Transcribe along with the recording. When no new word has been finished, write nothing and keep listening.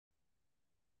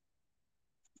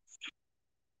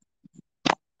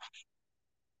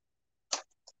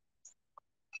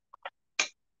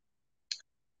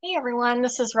Hey everyone,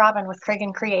 this is Robin with Craig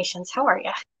Creations. How are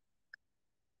you?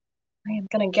 I am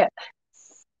going to get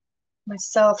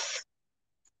myself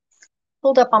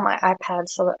pulled up on my iPad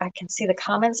so that I can see the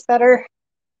comments better.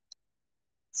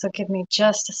 So give me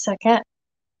just a second.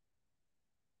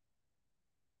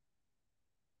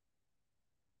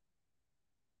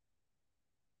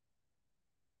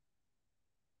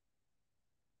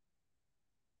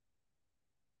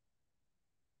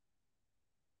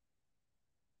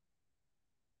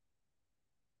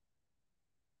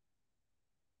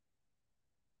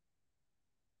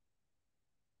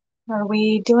 Are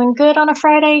we doing good on a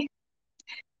Friday?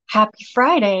 Happy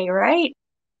Friday, right?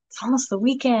 It's almost the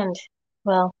weekend.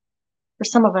 Well, for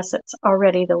some of us, it's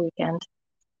already the weekend.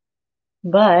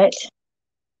 But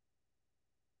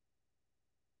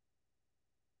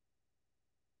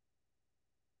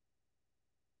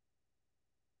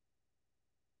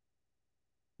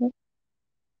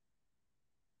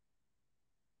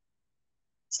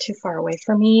it's too far away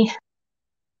for me.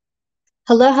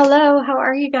 Hello, hello. How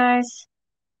are you guys?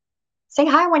 Say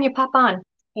hi when you pop on.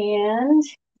 And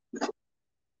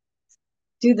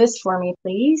do this for me,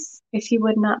 please, if you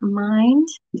would not mind.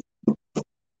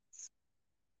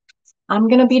 I'm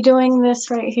going to be doing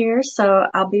this right here, so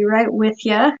I'll be right with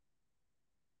you.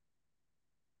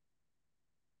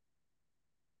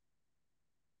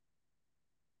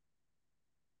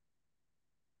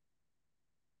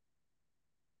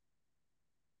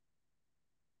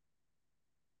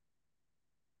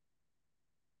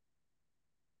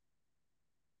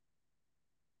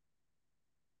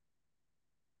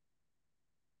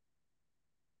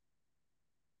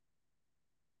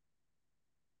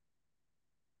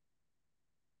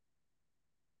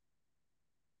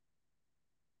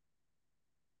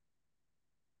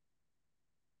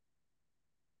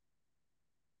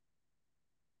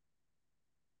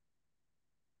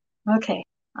 Okay,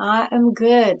 I am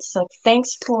good. So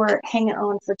thanks for hanging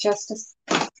on for just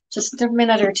a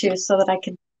minute or two so that I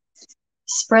could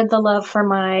spread the love for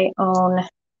my own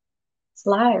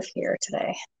live here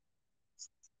today.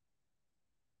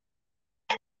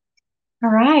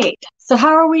 All right. So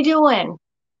how are we doing?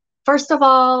 First of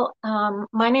all,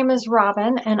 my name is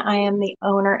Robin, and I am the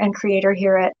owner and creator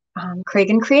here at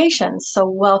Craig Creations. So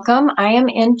welcome. I am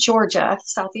in Georgia,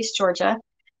 Southeast Georgia.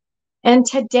 And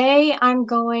today I'm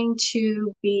going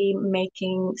to be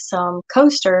making some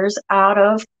coasters out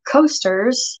of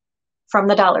coasters from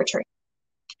the Dollar Tree.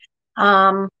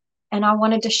 Um, and I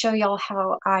wanted to show y'all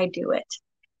how I do it.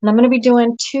 And I'm going to be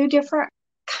doing two different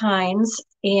kinds.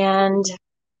 And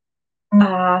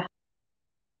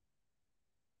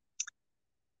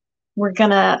we're going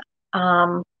to,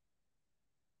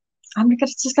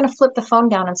 just going to flip the phone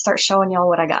down and start showing y'all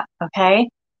what I got. Okay.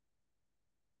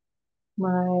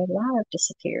 My live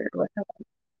disappeared. What happened?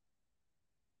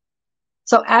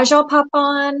 So as y'all pop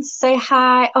on, say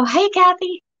hi. Oh, hey,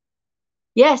 Kathy.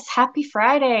 Yes, happy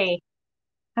Friday.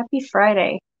 Happy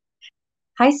Friday.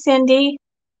 Hi, Cindy.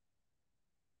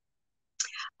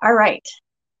 All right.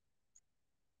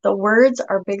 The words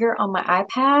are bigger on my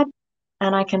iPad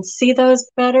and I can see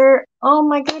those better. Oh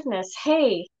my goodness.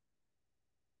 Hey,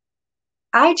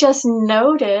 I just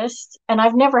noticed, and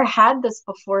I've never had this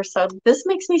before, so this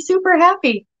makes me super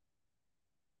happy.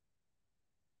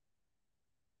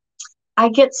 I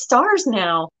get stars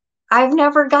now. I've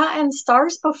never gotten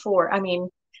stars before. I mean,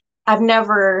 I've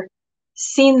never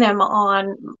seen them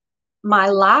on my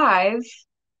live,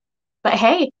 but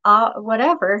hey,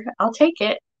 whatever, I'll take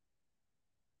it.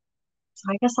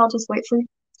 So I guess I'll just wait for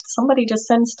somebody to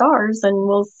send stars and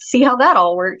we'll see how that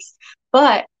all works.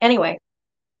 But anyway,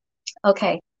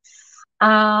 okay.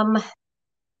 What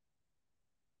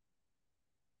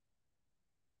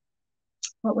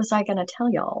was I going to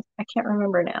tell y'all? I can't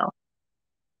remember now.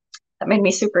 That made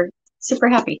me super, super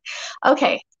happy.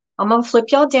 Okay, I'm going to flip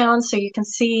y'all down so you can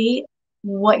see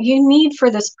what you need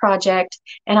for this project.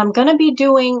 And I'm going to be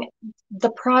doing the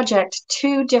project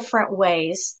two different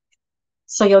ways.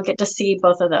 So you'll get to see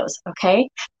both of those, okay?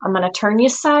 I'm going to turn you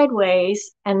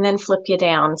sideways and then flip you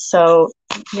down. So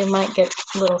you might get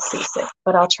a little seasick,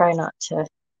 but I'll try not to.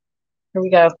 Here we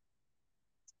go.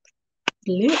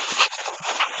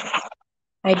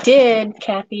 I did,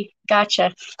 Kathy.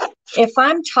 Gotcha. If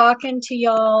I'm talking to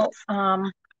y'all,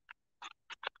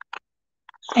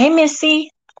 hey,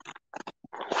 Missy.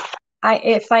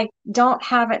 If I don't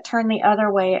have it turned the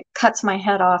other way, it cuts my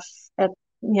head off at,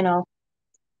 you know,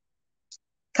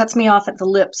 cuts me off at the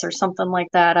lips or something like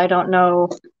that. I don't know.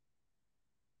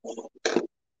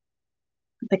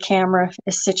 The camera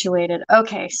is situated.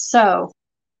 Okay, so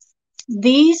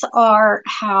these are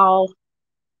how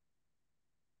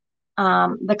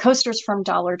The coasters from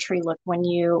Dollar Tree look when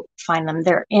you find them.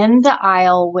 They're in the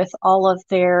aisle with all of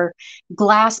their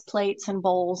glass plates and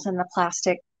bowls and the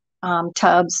plastic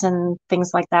tubs and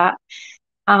things like that.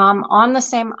 On the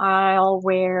same aisle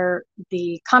where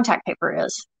the contact paper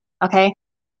is. Okay.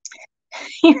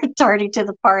 You're tardy to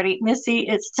the party. Missy,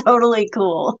 it's totally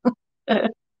cool.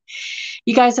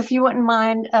 You guys, if you wouldn't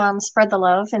mind, spread the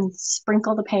love and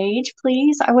sprinkle the page,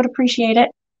 please. I would appreciate it.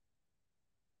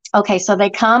 Okay, so they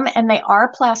come and they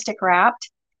are plastic wrapped,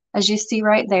 as you see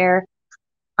right there.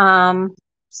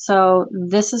 So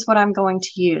this is what I'm going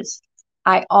to use.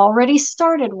 I already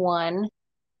started one,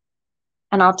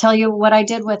 and I'll tell you what I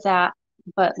did with that,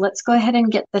 but let's go ahead and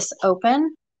get this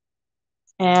open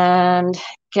and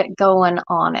get going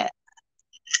on it.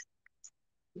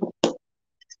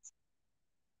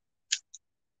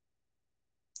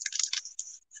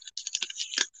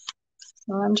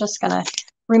 So I'm just gonna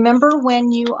remember,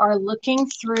 when you are looking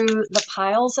through the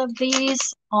piles of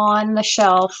these on the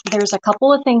shelf, there's a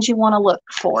couple of things you want to look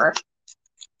for.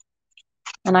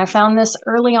 And I found this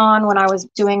early on when I was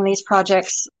doing these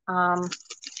projects,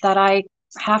 that I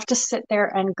have to sit there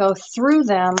and go through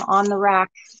them on the rack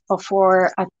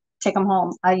before I take them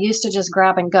home. I used to just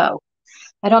grab and go.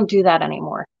 I don't do that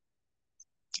anymore.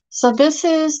 So this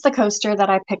is the coaster that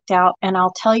I picked out, and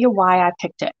I'll tell you why I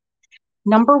picked it.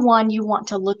 Number one, you want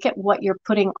to look at what you're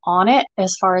putting on it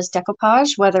as far as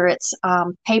decoupage, whether it's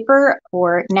paper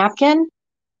or napkin,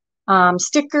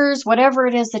 stickers, whatever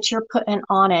it is that you're putting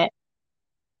on it.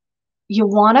 You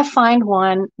want to find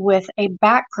one with a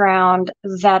background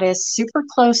that is super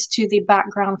close to the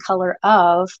background color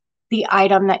of the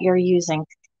item that you're using.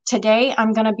 Today,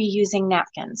 I'm going to be using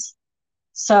napkins.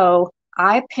 So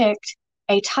I picked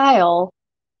a tile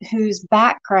whose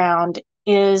background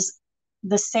is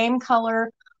the same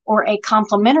color or a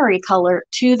complementary color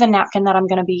to the napkin that I'm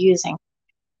going to be using.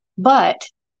 But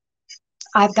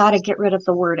I've got to get rid of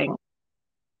the wording.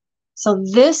 So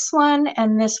this one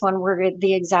and this one were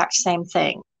the exact same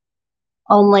thing.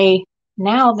 Only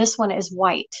now this one is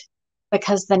white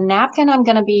because the napkin I'm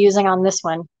going to be using on this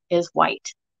one is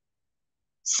white.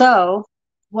 So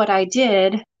what I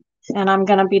did, and I'm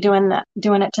going to be doing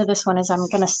it to this one, is I'm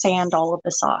going to sand all of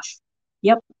this off.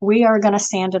 Yep, we are going to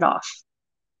sand it off.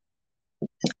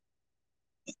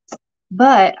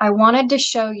 But I wanted to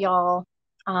show y'all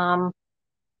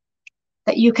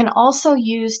that you can also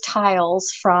use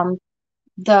tiles from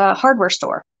the hardware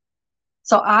store.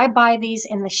 So I buy these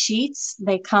in the sheets.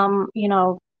 They come,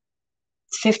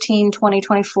 15, 20,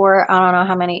 24, I don't know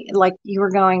how many, like you were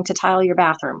going to tile your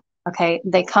bathroom. Okay.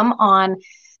 They come on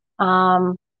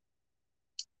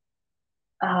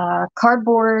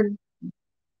cardboard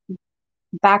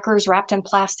backers wrapped in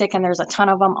plastic, and there's a ton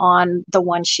of them on the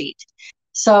one sheet.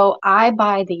 So I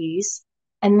buy these,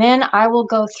 and then I will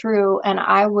go through and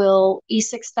I will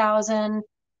E6000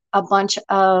 a bunch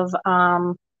of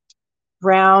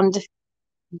round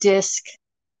disc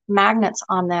magnets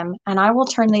on them, and I will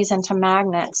turn these into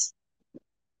magnets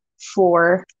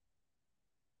for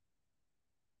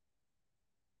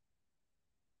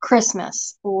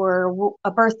Christmas or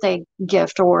a birthday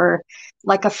gift, or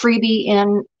like a freebie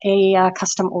in a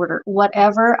custom order,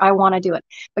 whatever I want to do it,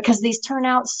 because these turn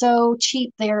out so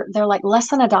cheap. They're like less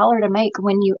than $1 to make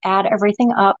when you add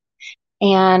everything up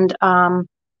and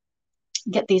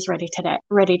get these ready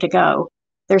to go.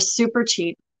 They're super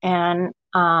cheap. And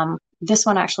this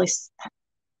one actually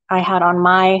I had on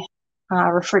my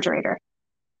refrigerator.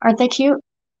 Aren't they cute?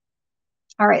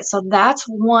 All right, so that's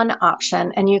one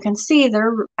option. And you can see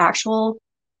they're actual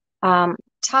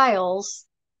tiles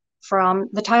from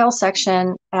the tile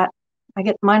section I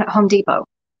get mine at Home Depot.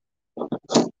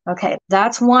 Okay,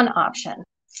 that's one option.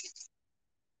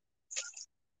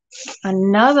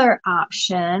 Another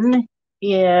option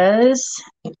is,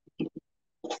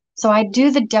 so I do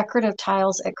the decorative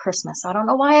tiles at Christmas. I don't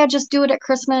know why I just do it at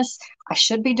Christmas. I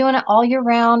should be doing it all year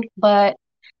round, but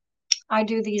I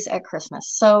do these at Christmas.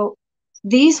 So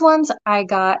these ones I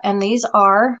got, and these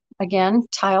are, again,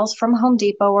 tiles from Home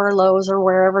Depot or Lowe's or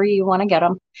wherever you want to get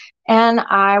them. And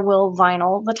I will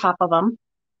vinyl the top of them.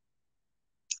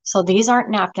 So these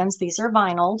aren't napkins. These are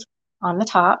vinyled on the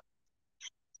top.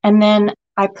 And then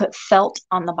I put felt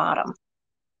on the bottom,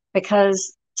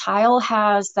 because tile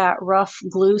has that rough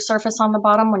glue surface on the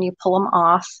bottom when you pull them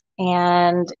off.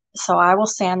 And so I will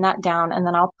sand that down, and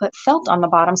then I'll put felt on the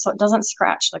bottom so it doesn't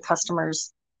scratch the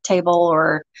customer's table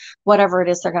or whatever it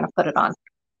is they're going to put it on.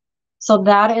 So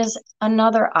that is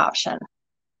another option.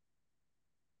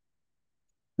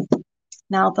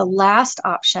 Now, the last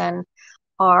option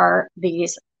are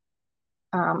these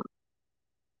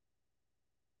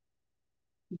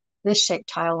this shape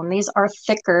tile, and these are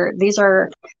thicker. These are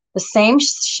the same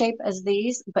shape as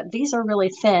these, but these are really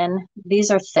thin.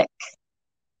 These are thick.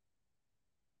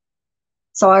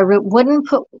 So I wouldn't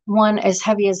put one as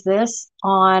heavy as this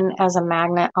on as a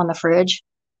magnet on the fridge,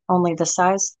 only this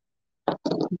size.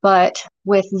 But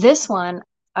with this one,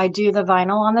 I do the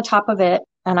vinyl on the top of it,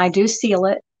 and I do seal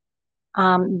it.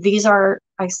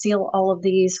 I seal all of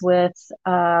these with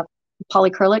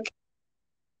polyacrylic.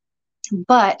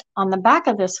 But on the back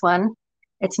of this one,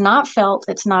 it's not felt,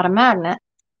 it's not a magnet,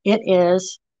 it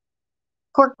is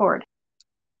corkboard.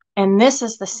 And this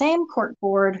is the same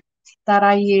corkboard that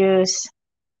I use,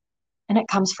 and it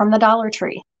comes from the Dollar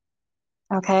Tree.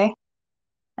 Okay.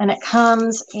 And it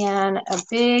comes in a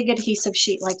big adhesive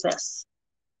sheet like this.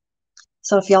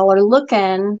 So if y'all are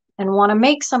looking and want to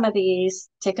make some of these,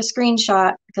 take a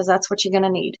screenshot because that's what you're going to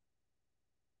need.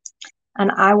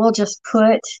 And I will just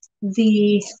put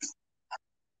the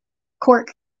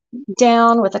cork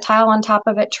down with a tile on top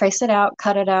of it, trace it out,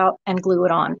 cut it out, and glue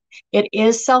it on. It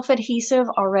is self-adhesive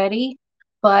already,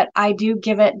 but I do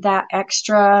give it that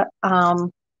extra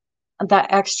to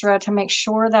make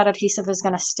sure that adhesive is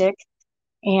going to stick.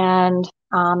 And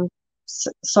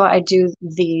so I do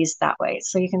these that way.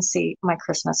 So you can see my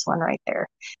Christmas one right there.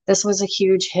 This was a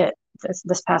huge hit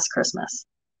this past Christmas.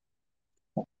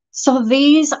 So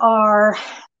these are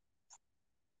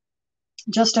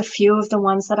just a few of the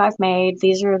ones that I've made.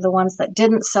 These are the ones that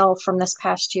didn't sell from this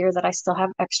past year that I still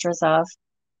have extras of.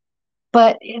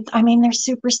 But I mean, they're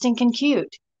super stinking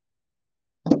cute.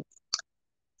 All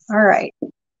right.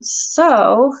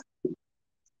 So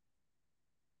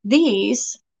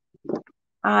these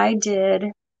I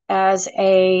did as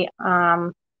a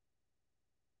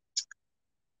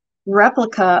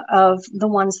replica of the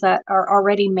ones that are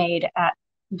already made at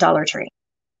Dollar Tree.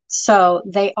 So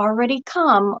they already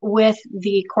come with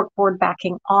the corkboard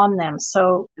backing on them.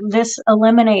 So this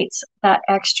eliminates that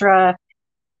extra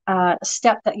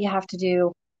step that you have to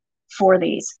do for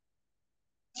these.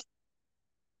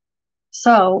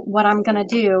 So what I'm going to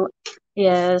do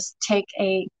is take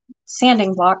a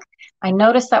sanding block. I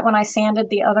noticed that when I sanded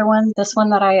the other one, this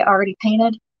one that I already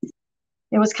painted,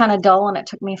 it was kind of dull and it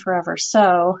took me forever.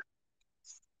 So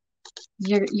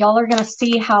y'all are going to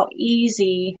see how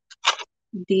easy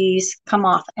these come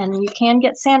off, and you can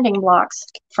get sanding blocks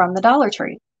from the Dollar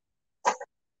Tree.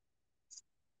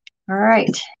 All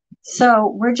right, so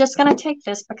we're just going to take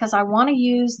this because I want to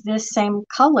use this same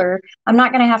color. I'm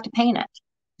not going to have to paint it,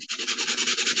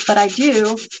 but I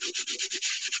do.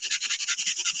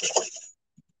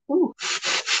 Ooh.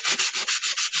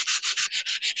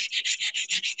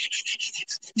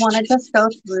 Want to just go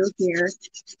through here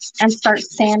and start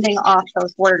sanding off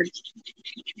those words.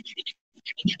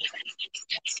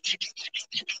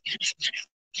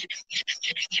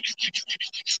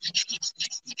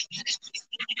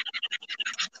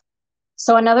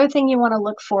 So another thing you want to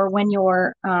look for when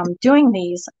you're doing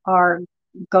these are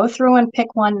go through and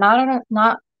pick one,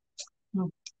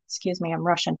 excuse me, I'm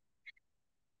Russian.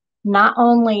 Not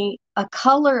only a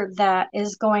color that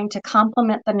is going to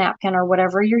complement the napkin or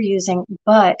whatever you're using,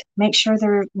 but make sure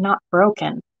they're not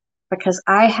broken, because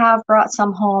I have brought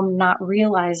some home not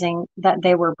realizing that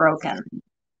they were broken.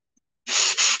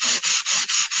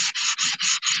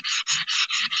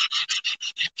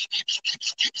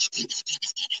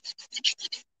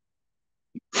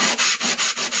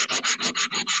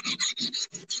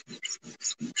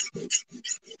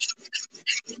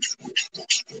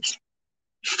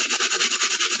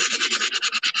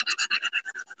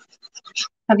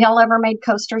 Have y'all ever made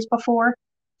coasters before?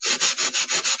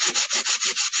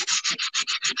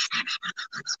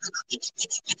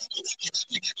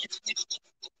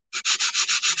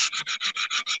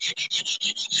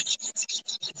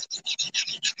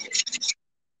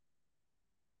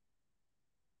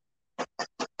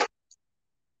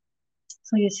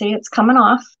 So you see it's coming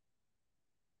off.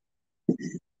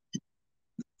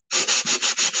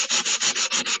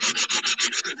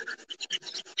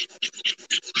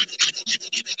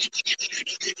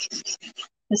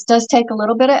 This does take a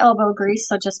little bit of elbow grease,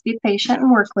 so just be patient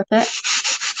and work with it.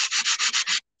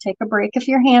 Take a break if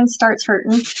your hand starts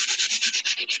hurting.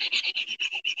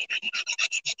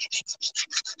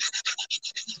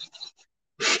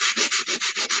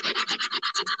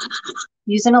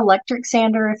 Use an electric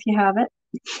sander if you have it.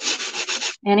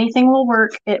 Anything will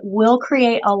work. It will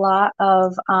create a lot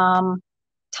of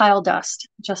tile dust,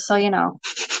 just so you know.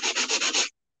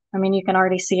 I mean, you can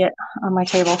already see it on my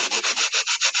table.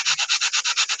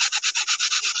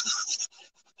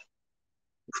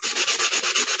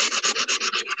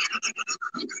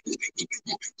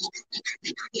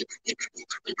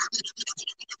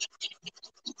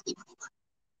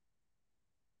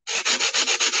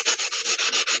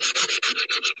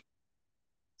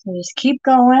 just keep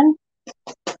going.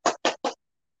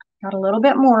 Got a little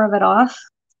bit more of it off.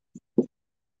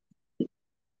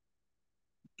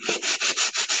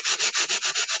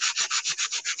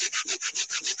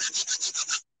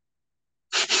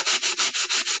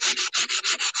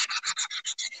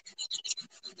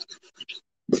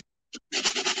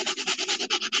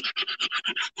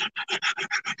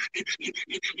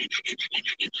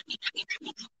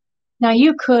 Now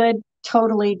you could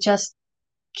totally just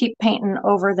keep painting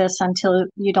over this until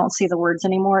you don't see the words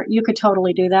anymore. You could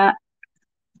totally do that.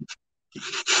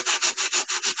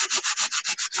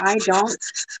 I don't.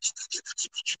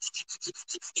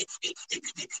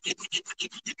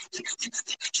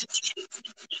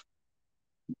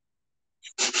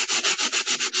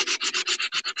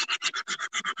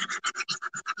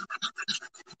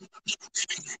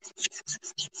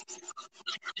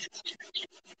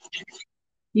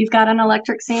 You've got an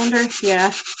electric sander?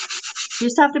 Yeah. You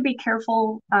just have to be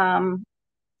careful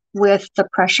with the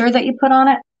pressure that you put on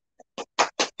it,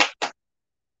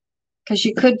 because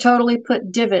you could totally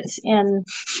put divots in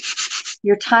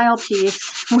your tile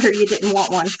piece where you didn't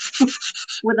want one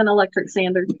with an electric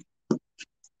sander.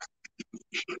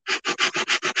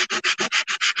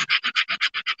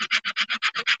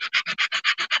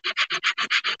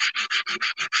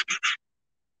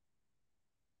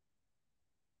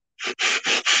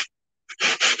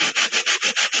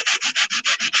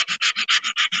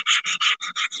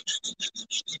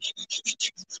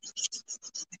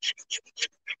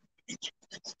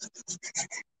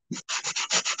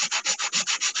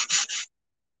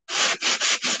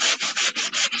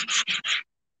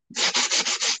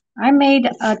 I made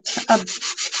a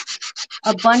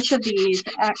bunch of these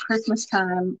at Christmas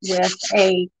time with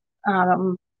a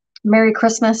Merry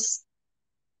Christmas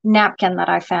napkin that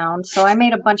I found. So I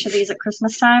made a bunch of these at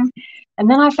Christmas time. And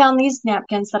then I found these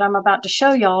napkins that I'm about to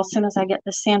show y'all as soon as I get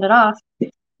this sanded off.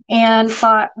 And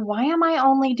thought, why am I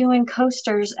only doing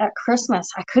coasters at Christmas?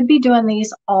 I could be doing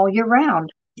these all year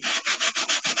round.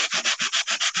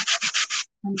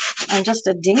 I'm just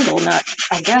a dingle nut,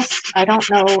 I guess. I don't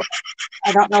know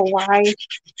why.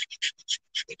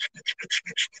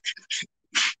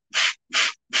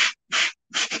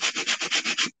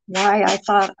 Why I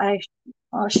thought I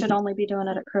should only be doing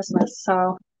it at Christmas.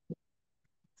 So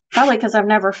probably because I've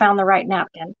never found the right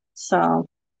napkin. So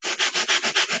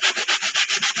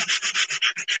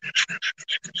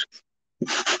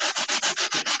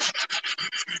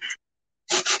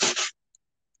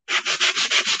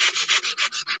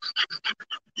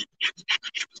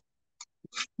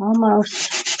almost.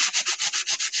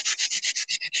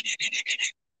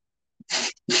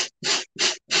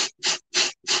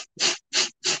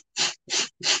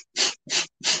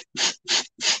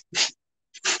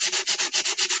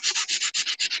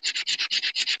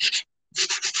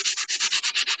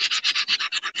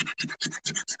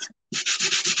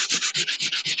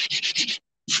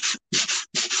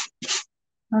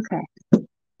 Okay.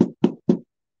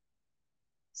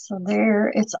 So there,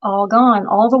 it's all gone.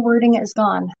 All the wording is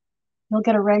gone. You'll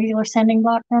get a regular sanding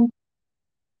block then?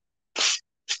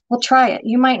 We'll try it.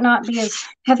 You might not be as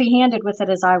heavy-handed with it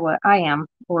as I am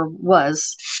or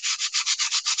was.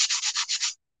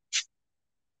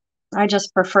 I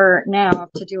just prefer now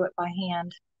to do it by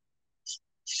hand.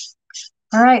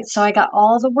 All right, so I got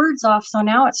all the words off. So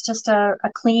now it's just a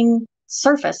clean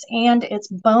surface, and it's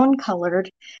bone colored,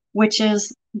 which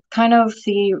is kind of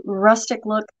the rustic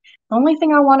look. The only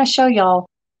thing I want to show y'all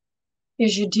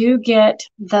is you do get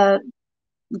the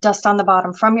dust on the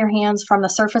bottom from your hands, from the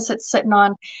surface it's sitting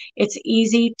on. It's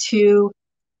easy to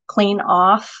clean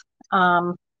off.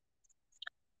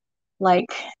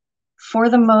 Like for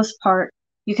the most part,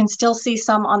 you can still see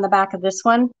some on the back of this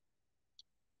one,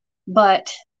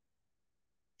 but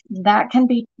that can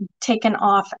be taken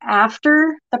off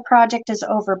after the project is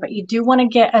over. But you do want to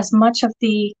get as much of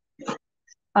the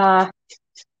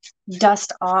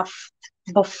dust off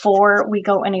before we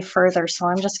go any further. So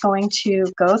I'm just going to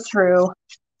go through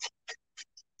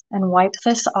and wipe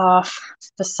this off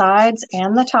the sides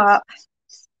and the top.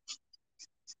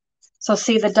 So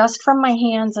see, the dust from my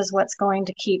hands is what's going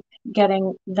to keep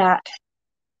getting that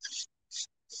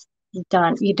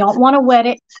done. You don't want to wet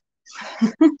it.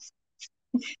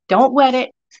 Don't wet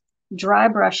it. Dry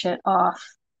brush it off.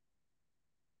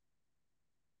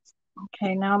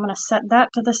 Okay, now I'm going to set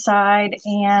that to the side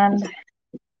and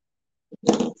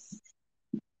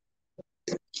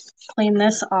clean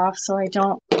this off so I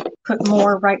don't put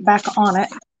more right back on it.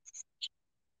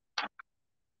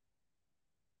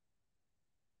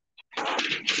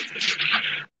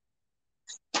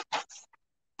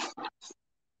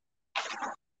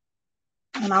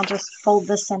 And I'll just fold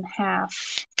this in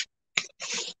half.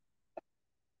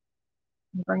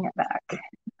 Bring it back.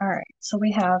 All right, so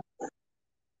we have,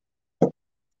 you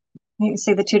can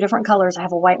see the two different colors. I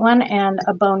have a white one and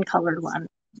a bone colored one.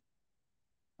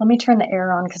 Let me turn the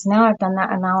air on because now I've done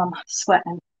that and now I'm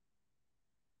sweating.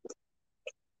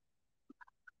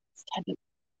 Had to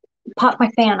pop my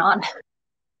fan on.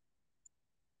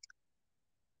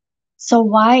 So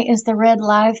why is the red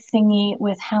live thingy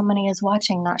with how many is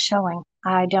watching not showing?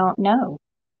 I don't know.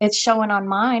 It's showing on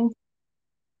mine.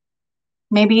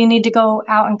 Maybe you need to go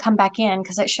out and come back in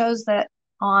because it shows that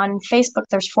on Facebook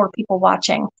there's 4 people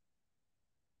watching.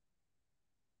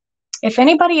 If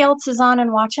anybody else is on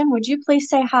and watching, would you please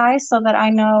say hi so that I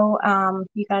know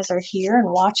you guys are here and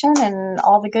watching and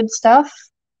all the good stuff?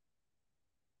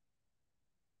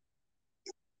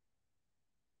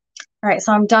 All right,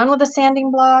 so I'm done with the sanding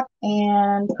block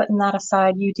and putting that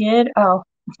aside. You did? Oh,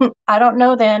 I don't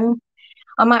know then.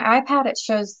 On my iPad, it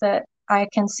shows that I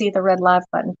can see the red live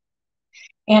button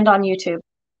and on YouTube.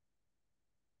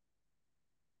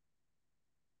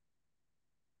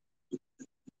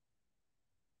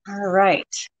 All right.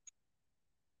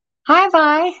 Hi,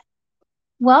 Vi.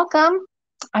 Welcome.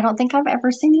 I don't think I've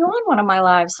ever seen you on one of my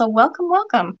lives, so welcome,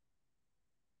 welcome.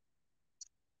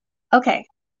 Okay.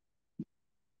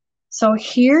 So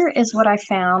here is what I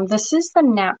found. This is the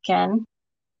napkin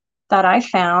that I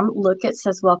found. Look, it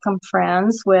says welcome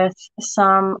friends with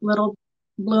some little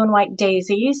blue and white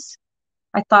daisies.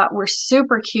 I thought were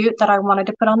super cute that I wanted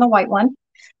to put on the white one.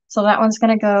 So that one's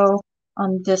going to go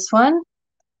on this one.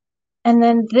 And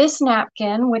then this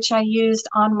napkin, which I used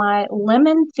on my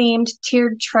lemon themed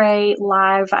tiered tray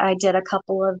live I did a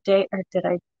couple of days, or did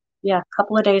I? Yeah, a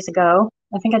couple of days ago.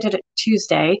 I think I did it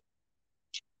Tuesday.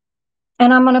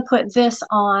 And I'm going to put this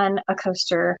on a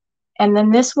coaster. And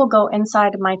then this will go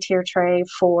inside my tier tray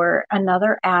for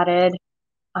another added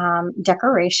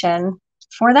decoration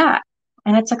for that.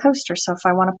 And it's a coaster. So if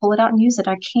I want to pull it out and use it,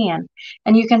 I can.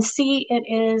 And you can see it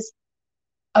is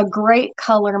a great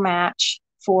color match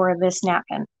for this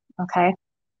napkin. Okay.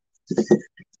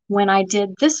 When I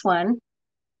did this one,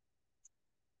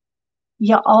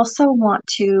 you also want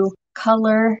to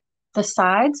color the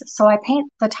sides. So I paint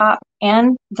the top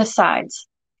and the sides.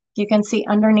 You can see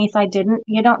underneath I didn't.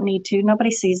 You don't need to.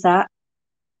 Nobody sees that.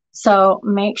 So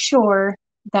make sure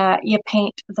that you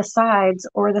paint the sides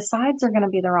or the sides are going to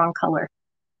be the wrong color.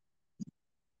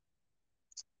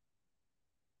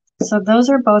 So those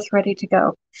are both ready to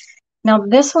go. Now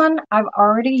this one I've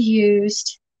already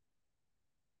used.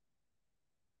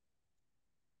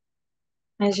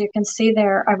 As you can see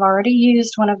there, I've already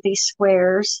used one of these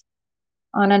squares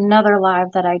on another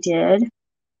live that I did.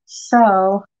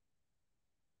 So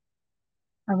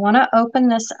I want to open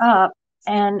this up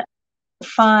and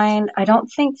find, I don't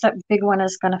think that big one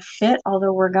is going to fit,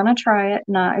 although we're going to try it.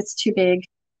 No, it's too big.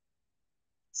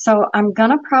 So I'm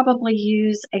going to probably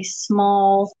use a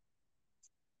smaller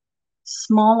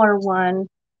one.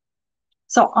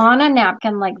 So on a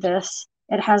napkin like this,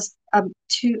 it has a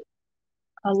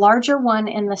larger one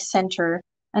in the center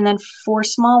and then 4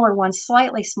 smaller ones,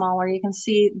 slightly smaller. You can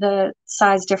see the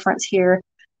size difference here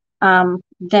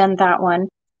than that one.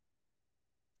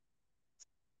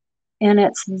 And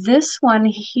it's this one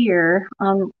here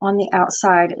on the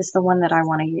outside is the one that I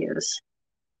want to use.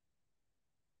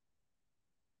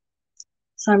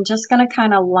 So I'm just going to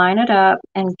kind of line it up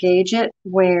and gauge it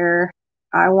where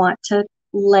I want to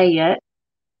lay it.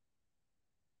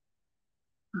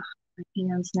 My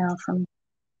hands now from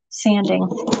sanding.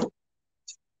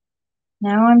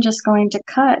 Now I'm just going to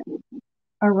cut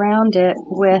around it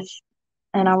with,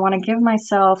 and I want to give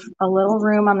myself a little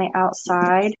room on the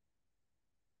outside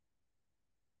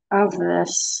of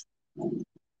this,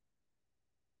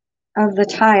 of the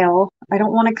tile. I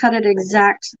don't want to cut it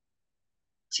exact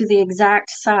to the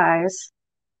exact size.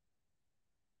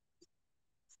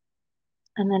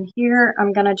 And then here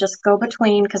I'm going to just go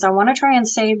between because I want to try and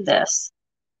save this.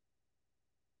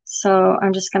 So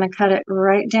I'm just going to cut it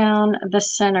right down the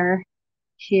center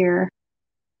here.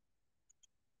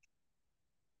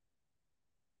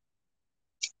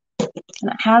 And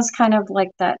it has kind of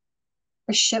like that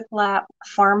shiplap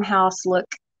farmhouse look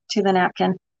to the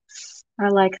napkin. I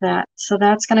like that. So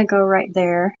that's going to go right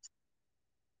there.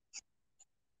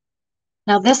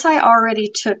 Now this I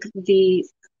already took the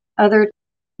other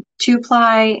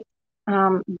 2-ply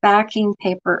backing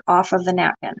paper off of the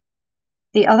napkin.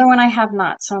 The other one I have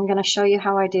not, so I'm going to show you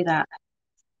how I do that.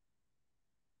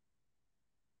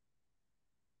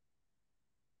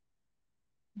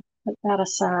 Put that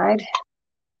aside.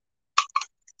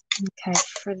 Okay,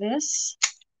 for this,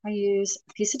 I use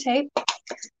a piece of tape.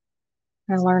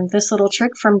 I learned this little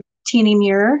trick from Teeny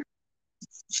Mirror.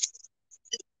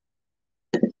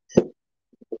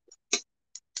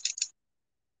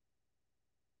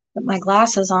 Put my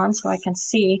glasses on so I can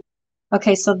see.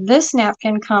 Okay, so this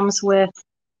napkin comes with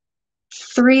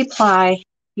 3-ply.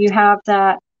 You have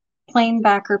that plain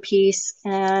backer piece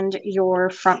and your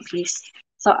front piece.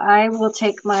 So I will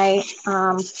take my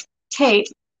tape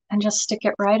and just stick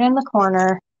it right in the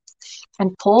corner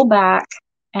and pull back,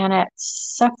 and it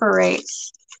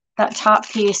separates that top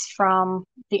piece from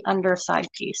the underside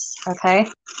piece, okay?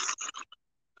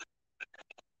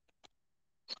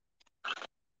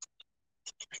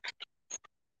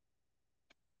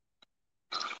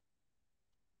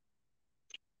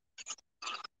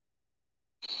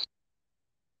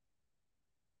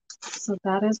 So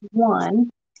that is one.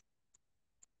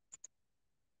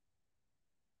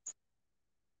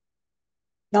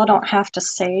 Y'all don't have to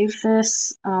save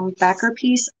this backer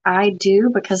piece. I do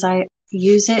because I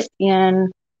use it in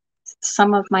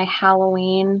some of my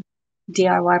Halloween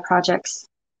DIY projects.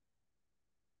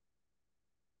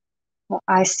 Well,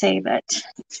 I save it.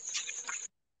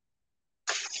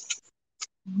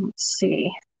 Let's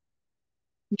see.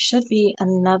 There should be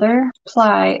another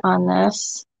ply on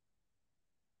this.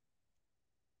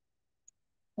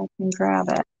 I can grab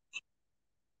it.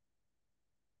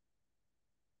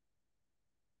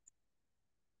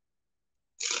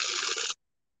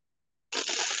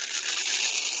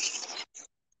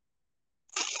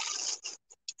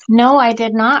 No, I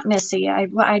did not, Missy.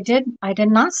 I did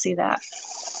not see that.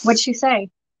 What'd she say?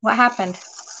 What happened?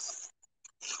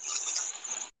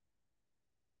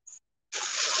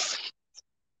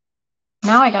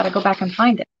 Now I got to go back and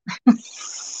find it.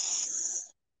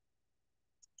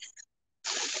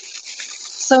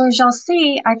 So as y'all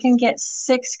see, I can get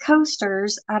 6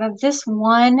 coasters out of this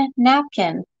one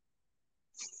napkin.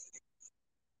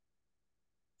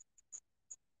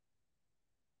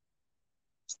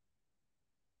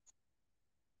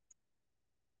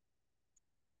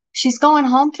 She's going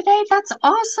home today? That's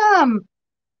awesome.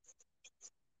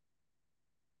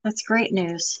 That's great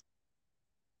news.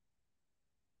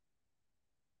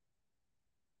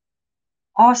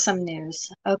 Awesome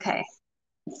news. Okay.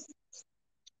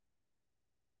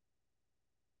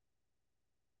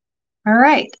 All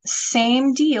right.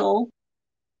 Same deal.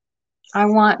 I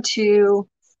want to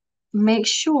make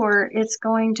sure it's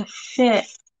going to fit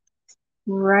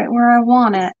right where I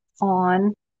want it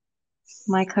on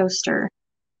my coaster.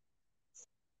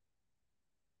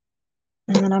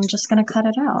 And then I'm just going to cut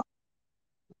it out.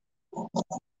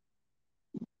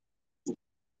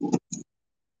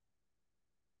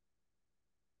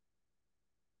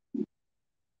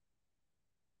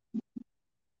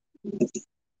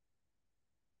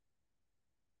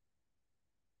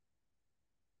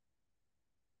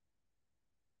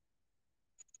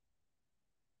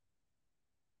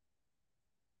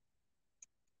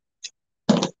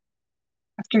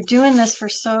 After doing this for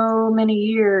so many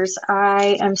years,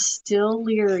 I am still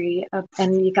leery of,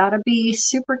 and you got to be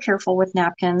super careful with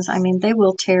napkins. I mean, they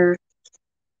will tear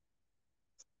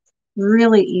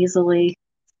really easily.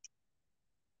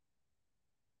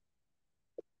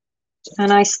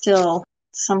 And I still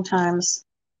sometimes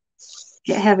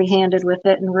get heavy-handed with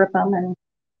it and rip them and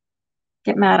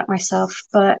get mad at myself.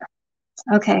 But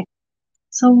okay,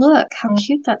 so look how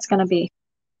cute that's going to be.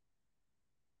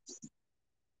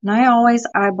 And I always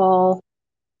eyeball,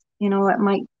 it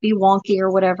might be wonky or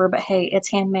whatever, but hey,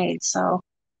 it's handmade. So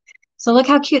look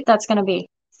how cute that's going to be,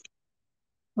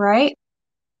 right?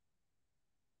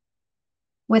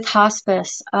 With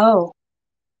hospice. Oh,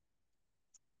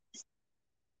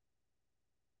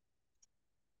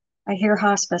 I hear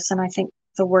hospice and I think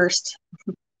the worst.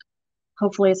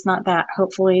 Hopefully it's not that.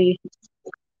 Hopefully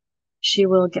she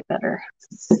will get better.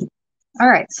 All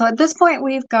right, so at this point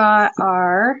we've got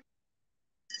our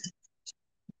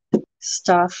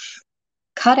stuff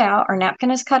cut out. Our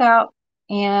napkin is cut out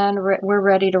and we're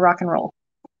ready to rock and roll.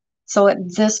 So at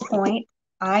this point,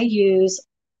 I use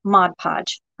Mod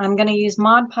Podge. I'm going to use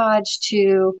Mod Podge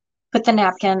to put the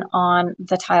napkin on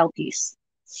the tile piece.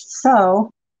 So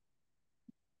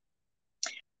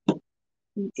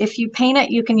if you paint it,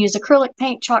 you can use acrylic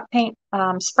paint, chalk paint,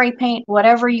 spray paint,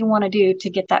 whatever you want to do to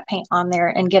get that paint on there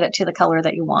and get it to the color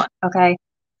that you want, okay?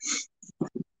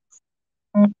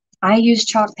 I use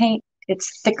chalk paint.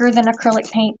 It's thicker than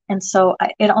acrylic paint, and so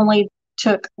it only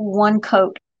took 1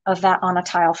 coat of that on a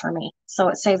tile for me. So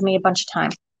it saved me a bunch of time.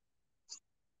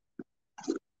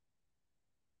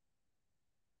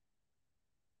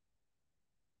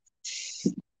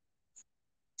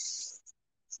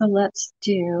 So let's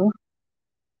do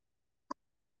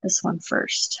this one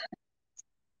first.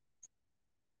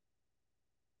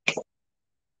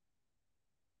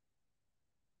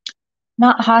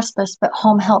 Not hospice, but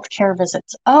home health care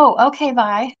visits. Oh, okay,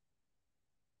 Vi.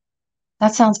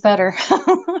 That sounds better.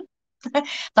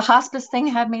 The hospice thing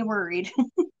had me worried.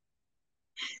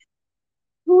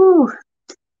 Whew.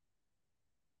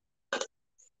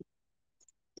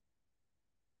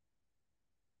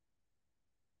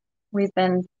 We've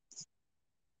been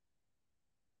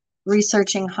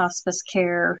researching hospice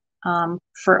care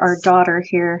for our daughter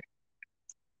here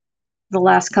the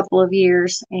last couple of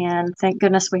years, and thank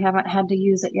goodness we haven't had to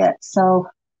use it yet. So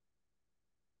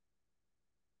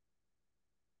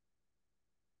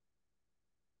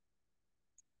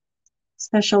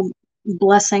special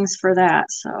blessings for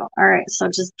that. So, all right, so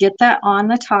just get that on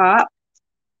the top.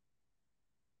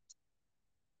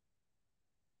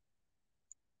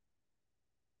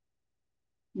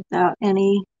 Without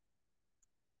any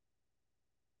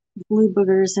glue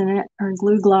boogers in it or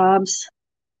glue globs.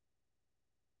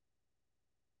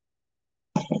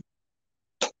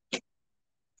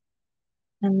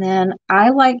 And then I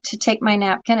like to take my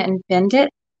napkin and bend it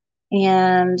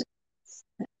and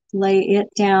lay it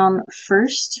down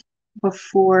first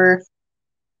before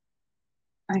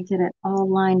I get it all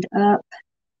lined up.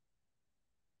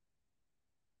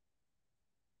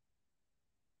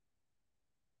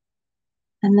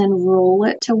 And then roll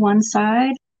it to one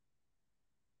side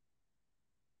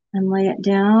and lay it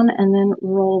down and then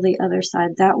roll the other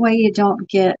side. That way you don't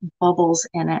get bubbles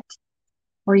in it,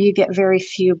 or you get very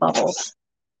few bubbles.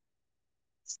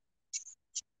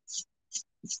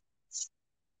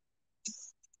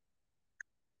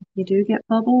 If you do get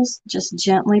bubbles, just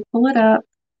gently pull it up.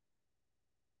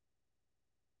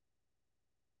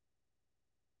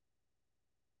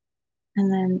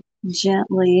 And then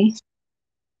gently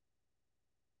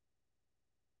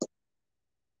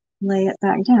lay it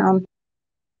back down.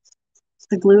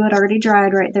 The glue had already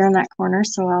dried right there in that corner,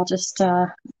 so I'll just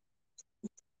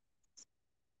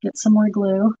get some more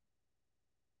glue.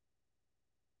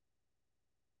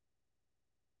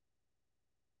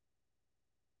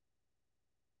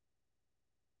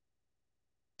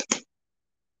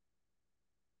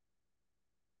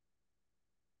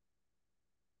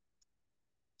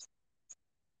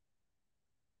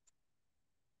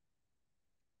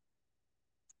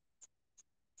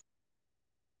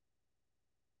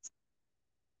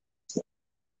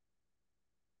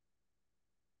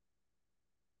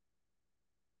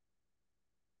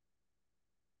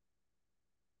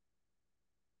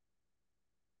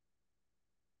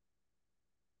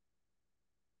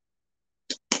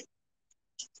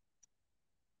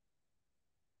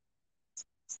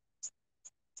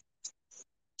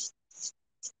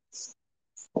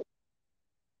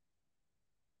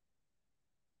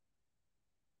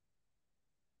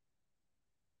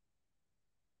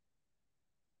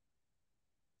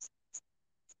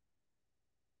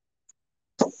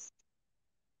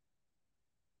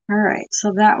 All right,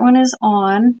 so that one is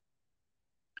on,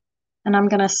 and I'm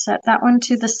gonna set that one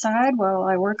to the side while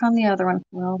I work on the other one.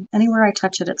 Well, anywhere I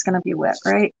touch it, it's gonna be wet,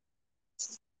 right?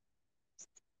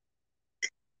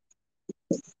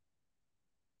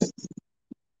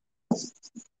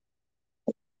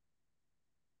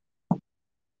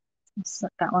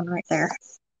 Set that one right there.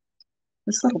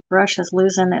 This little brush is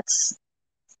losing its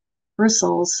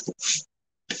bristles.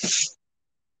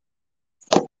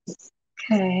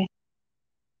 Okay,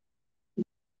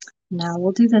 now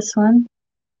we'll do this one.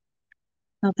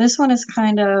 Now this one is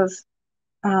kind of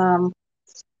um,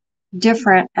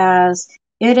 different, as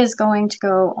it is going to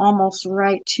go almost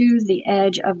right to the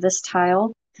edge of this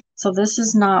tile. So this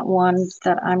is not one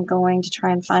that I'm going to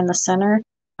try and find the center.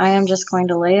 I am just going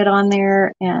to lay it on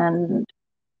there and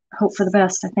hope for the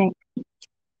best, I think.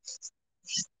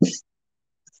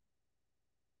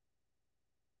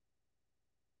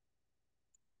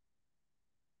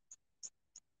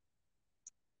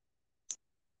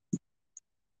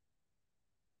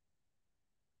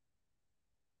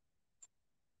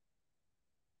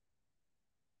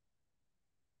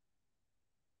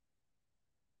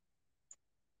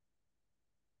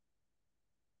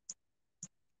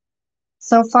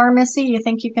 So far, Missy, you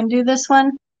think you can do this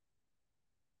one?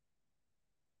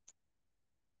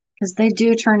 Because they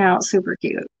do turn out super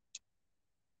cute.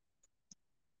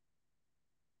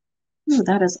 Ooh,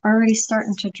 that is already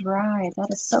starting to dry. That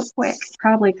is so quick.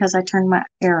 Probably because I turned my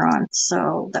air on.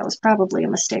 So that was probably a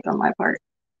mistake on my part.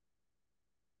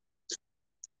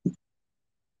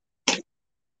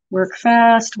 Work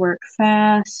fast, work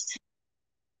fast.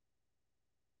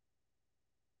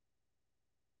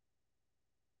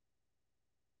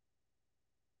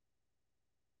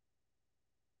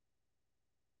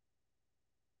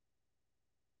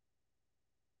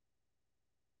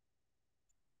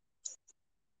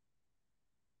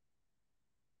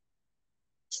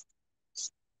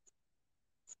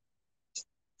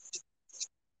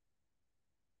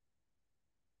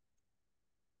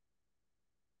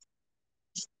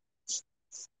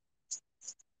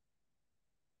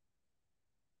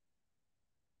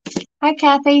 Hi,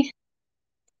 Kathy.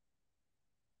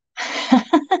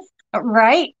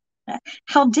 Right?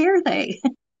 How dare they?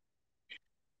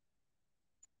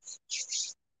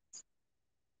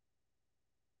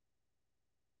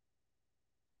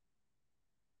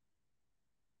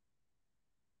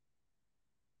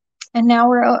 And now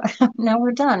we're now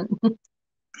we're done.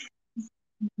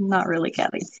 Not really,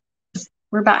 Kathy.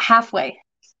 We're about halfway.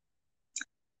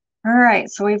 All right,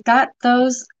 so we've got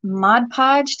those Mod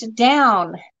Podged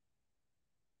down.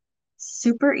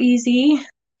 Super easy.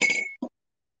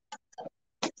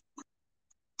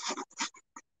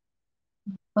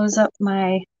 Close up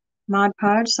my Mod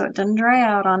Podge so it doesn't dry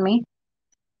out on me.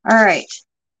 All right.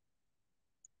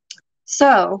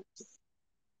 So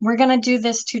we're going to do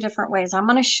this two different ways. I'm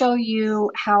going to show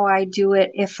you how I do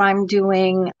it if I'm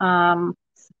doing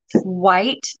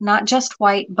white, not just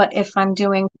white, but if I'm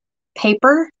doing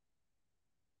paper,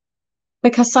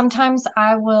 because sometimes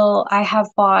I have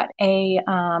bought a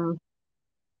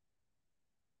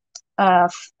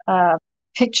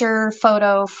picture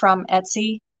photo from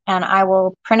Etsy, and I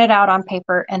will print it out on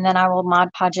paper, and then I will Mod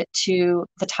Podge it to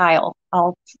the tile.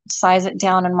 I'll size it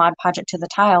down and Mod Podge it to the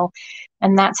tile,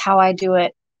 and that's how I do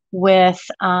it with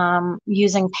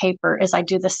using paper. Is I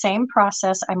do the same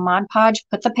process. I Mod Podge,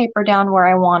 put the paper down where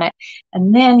I want it,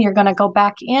 and then you're going to go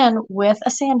back in with a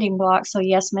sanding block. So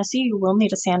yes, Missy, you will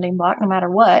need a sanding block no matter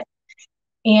what,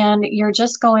 and you're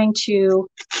just going to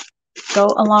go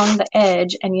along the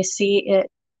edge, and you see it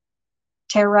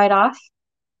tear right off,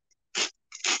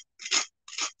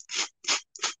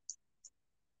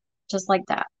 just like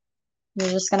that. You're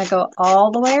just going to go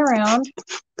all the way around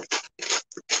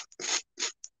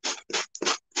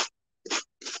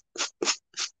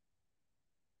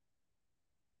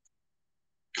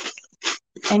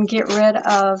and get rid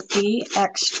of the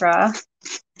extra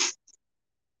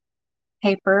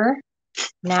paper,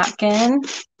 napkin,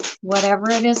 whatever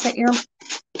it is that you're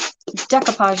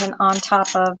decoupaging on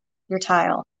top of your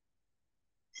tile.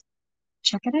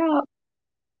 Check it out.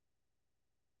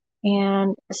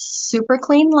 And super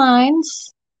clean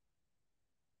lines.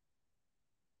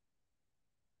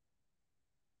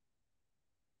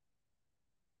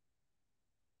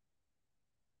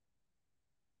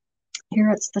 Here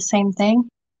it's the same thing.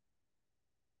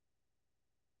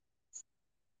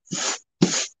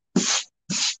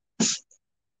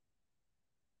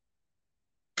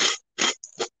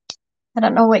 I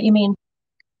don't know what you mean,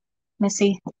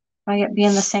 Missy, by it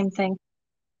being the same thing.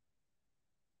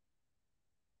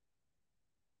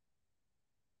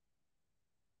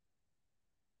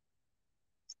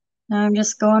 Now I'm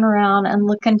just going around and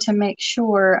looking to make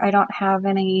sure I don't have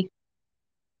any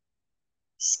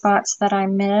spots that I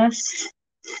missed.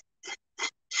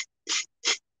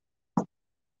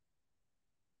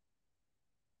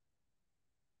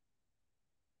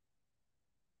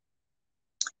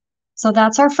 So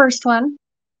that's our first one.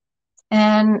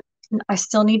 And I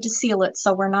still need to seal it,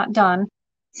 so we're not done.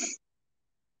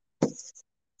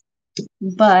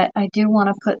 But I do want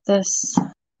to put this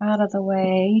out of the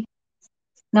way.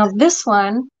 Now this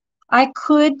one, I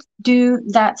could do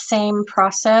that same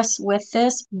process with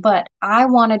this, but I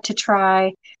wanted to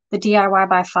try the DIY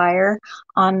by fire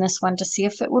on this one to see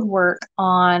if it would work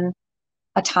on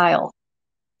a tile.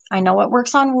 I know it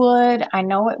works on wood, I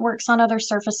know it works on other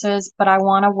surfaces, but I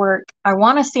want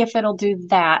to see if it'll do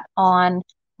that on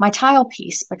my tile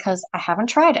piece because I haven't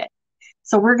tried it.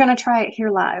 So we're going to try it here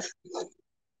live.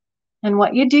 And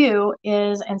what you do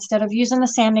is instead of using the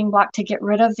sanding block to get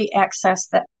rid of the excess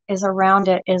that is around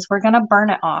it, is we're going to burn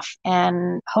it off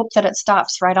and hope that it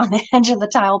stops right on the edge of the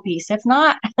tile piece. If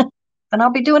not, then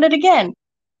I'll be doing it again.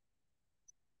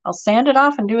 I'll sand it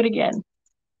off and do it again.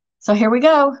 So here we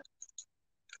go.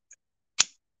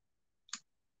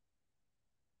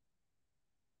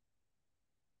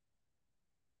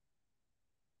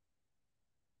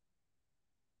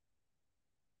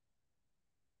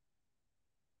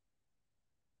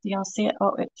 Y'all see it?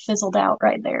 Oh, it fizzled out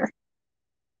right there.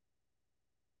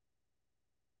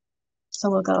 So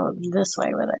we'll go this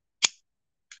way with it.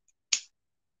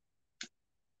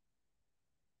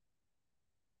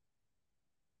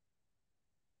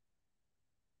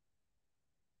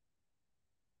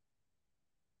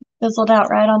 Fizzled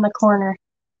out right on the corner.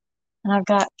 And I've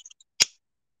got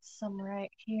some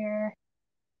right here.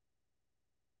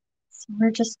 So we're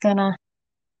just gonna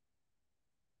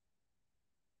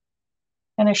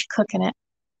finish cooking it.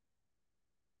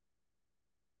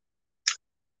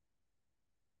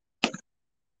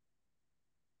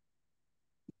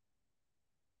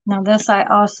 Now this I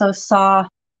also saw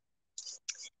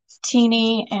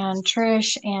Teeny and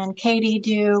Trish and Katie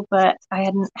do, but I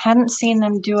hadn't seen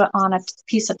them do it on a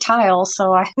piece of tile,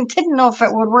 so I didn't know if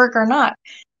it would work or not.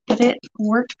 But it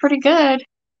worked pretty good.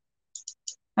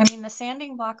 I mean, the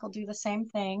sanding block will do the same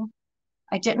thing.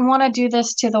 I didn't want to do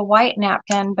this to the white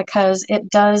napkin because it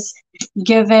does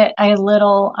give it a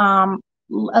little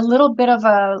bit of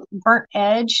a burnt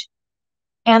edge,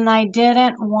 and I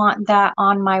didn't want that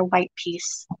on my white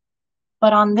piece.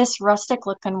 But on this rustic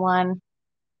looking one,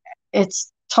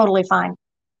 it's totally fine.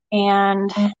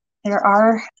 And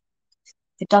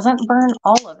it doesn't burn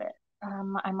all of it.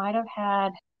 I might have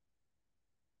had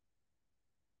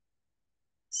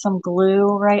some glue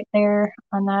right there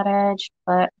on that edge,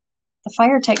 but the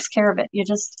fire takes care of it. You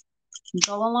just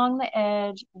go along the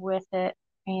edge with it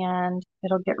and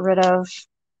it'll get rid of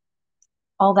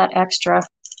all that extra.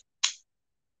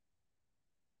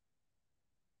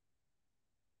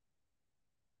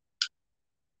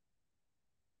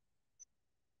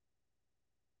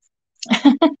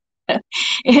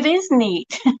 It is neat.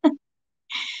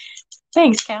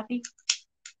 Thanks, Kathy.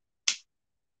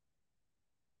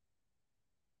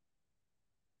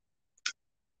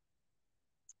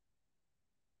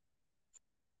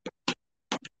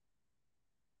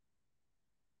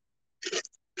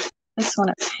 This one,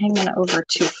 it's hanging over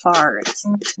too far. It's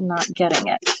not getting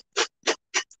it.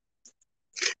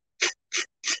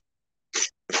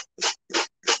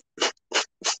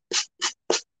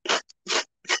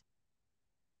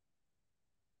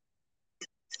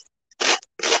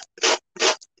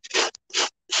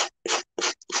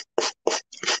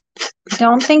 I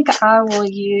don't think I will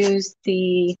use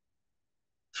the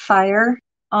fire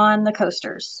on the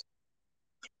coasters.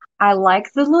 I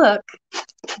like the look,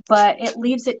 but it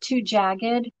leaves it too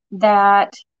jagged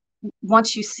that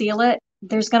once you seal it,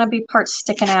 there's going to be parts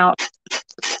sticking out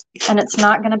and it's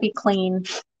not going to be clean.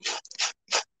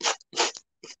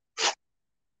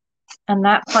 And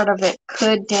that part of it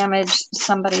could damage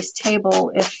somebody's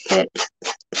table if it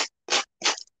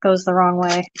goes the wrong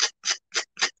way.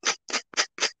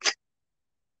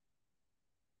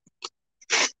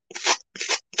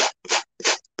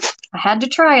 I had to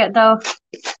try it though.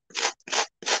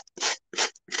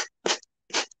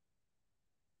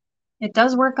 It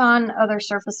does work on other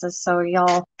surfaces, so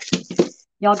y'all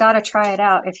got to try it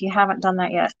out if you haven't done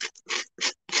that yet.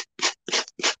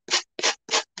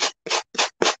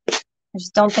 I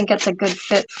just don't think it's a good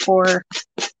fit for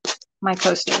my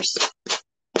coasters.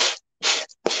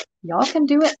 Y'all can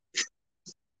do it.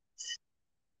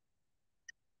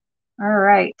 All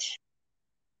right.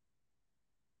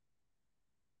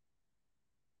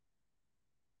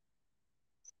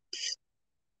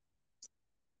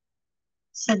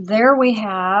 So there we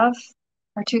have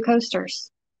our two coasters.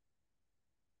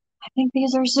 I think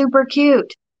these are super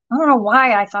cute. I don't know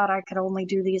why I thought I could only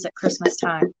do these at Christmas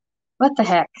time. What the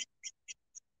heck?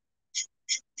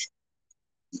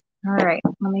 All right,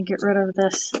 let me get rid of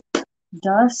this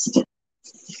dust.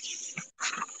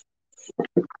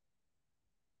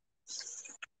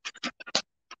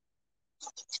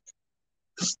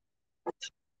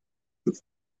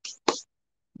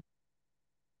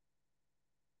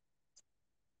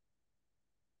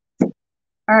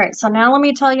 All right, so now let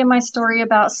me tell you my story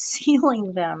about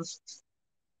sealing them.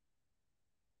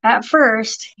 At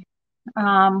first,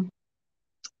 a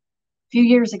few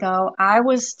years ago, I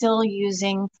was still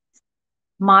using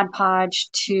Mod Podge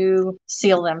to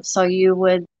seal them. So you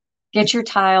would get your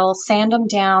tile, sand them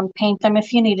down, paint them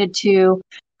if you needed to,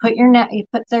 you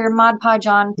put their Mod Podge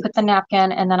on, put the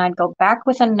napkin, and then I'd go back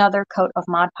with another coat of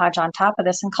Mod Podge on top of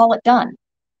this and call it done.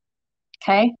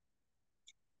 Okay?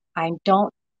 I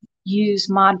don't use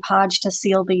Mod Podge to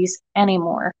seal these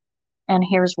anymore, and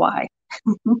here's why.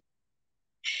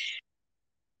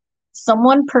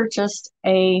 Someone purchased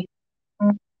a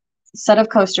set of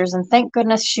coasters, and thank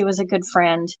goodness she was a good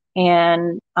friend,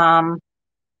 and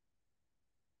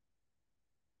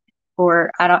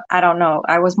or I don't know.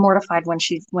 I was mortified when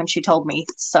she told me.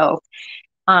 So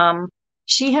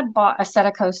she had bought a set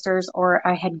of coasters, or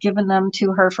I had given them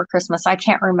to her for Christmas. I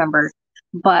can't remember,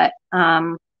 but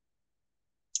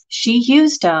she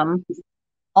used them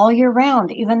all year round,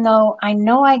 even though I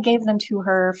know I gave them to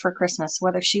her for Christmas.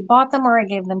 Whether she bought them or I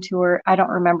gave them to her, I don't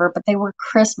remember, but they were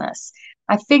Christmas.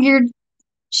 I figured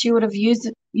she would have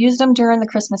used them during the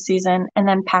Christmas season and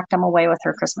then packed them away with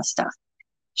her Christmas stuff.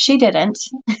 She didn't.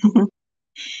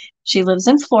 She lives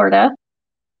in Florida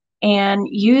and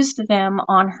used them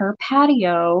on her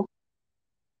patio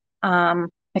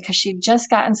because she'd just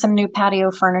gotten some new patio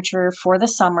furniture for the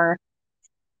summer,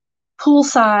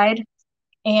 poolside,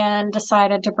 and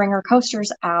decided to bring her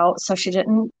coasters out so she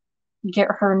didn't get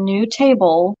her new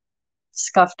table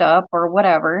scuffed up or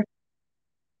whatever.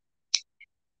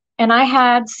 and I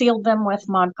had sealed them with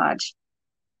Mod Podge.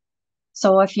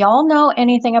 So if y'all know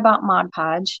anything about Mod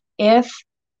Podge, if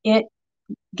it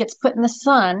gets put in the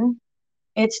sun,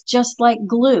 it's just like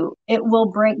glue. It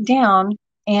will break down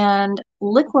and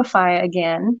liquefy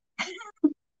again,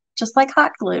 just like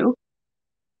hot glue.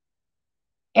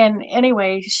 And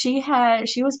anyway, she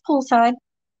was poolside,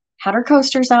 had her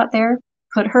coasters out there,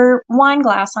 put her wine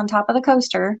glass on top of the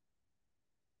coaster,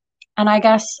 and I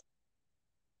guess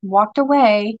walked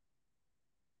away,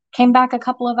 came back a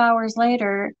couple of hours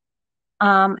later.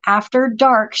 After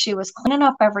dark, she was cleaning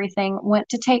up everything, went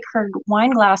to take her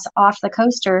wine glass off the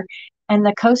coaster, and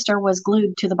the coaster was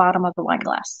glued to the bottom of the wine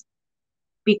glass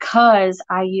because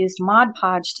I used Mod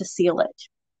Podge to seal it.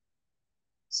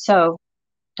 So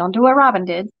don't do what Robin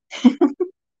did.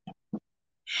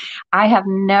 I have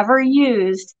never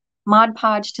used Mod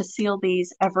Podge to seal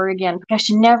these ever again because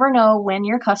you never know when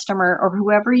your customer or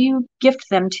whoever you gift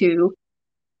them to,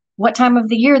 what time of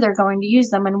the year they're going to use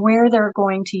them and where they're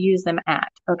going to use them at.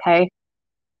 Okay.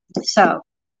 So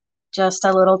just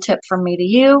a little tip from me to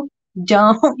you.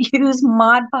 Don't use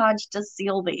Mod Podge to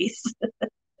seal these.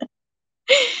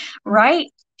 Right?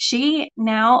 She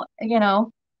now,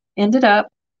 ended up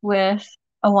with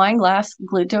a wine glass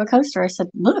glued to a coaster. I said,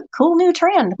 look, cool new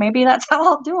trend. Maybe that's how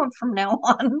I'll do them from now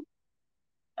on.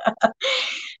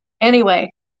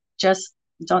 Anyway, just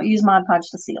don't use Mod Podge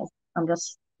to seal. I'm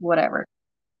just whatever.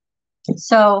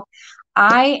 So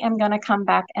I am going to come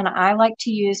back, and I like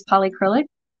to use polyacrylic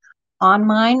on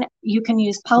mine. You can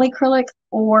use polyacrylic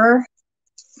or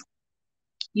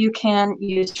you can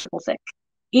use triple thick.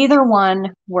 Either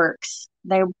one works.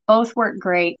 They both work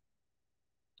great.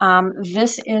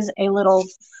 This is a little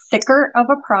thicker of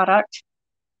a product.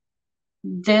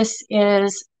 This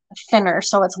is thinner,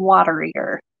 so it's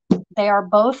waterier. They are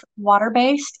both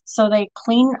water-based, so they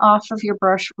clean off of your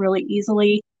brush really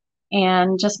easily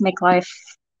and just make life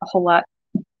a whole lot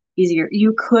easier.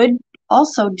 You could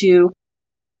also do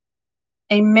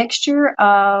a mixture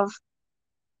of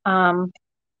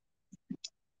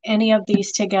any of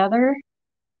these together,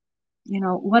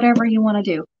 whatever you want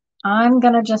to do. I'm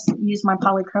going to just use my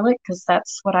polyacrylic because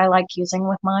that's what I like using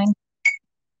with mine.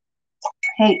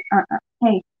 Hey,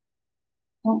 hey,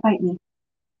 don't bite me.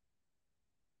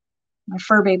 My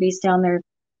fur baby's down there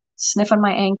sniffing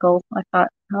my ankle. I thought,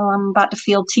 oh, I'm about to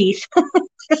feel teeth.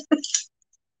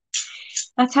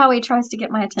 That's how he tries to get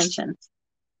my attention.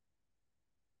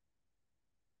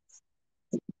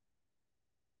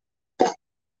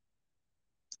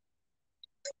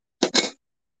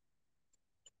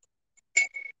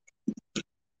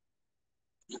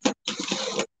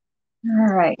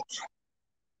 All right.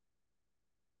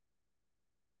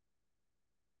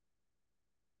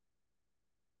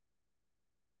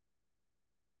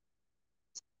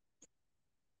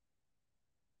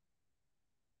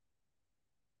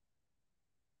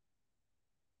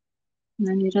 And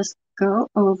then you just go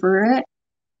over it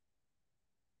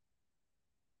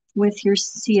with your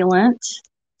sealant.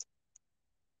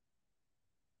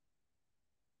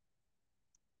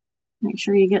 Make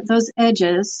sure you get those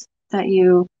edges that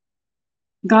you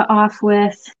got off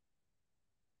with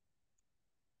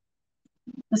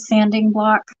the sanding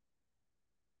block.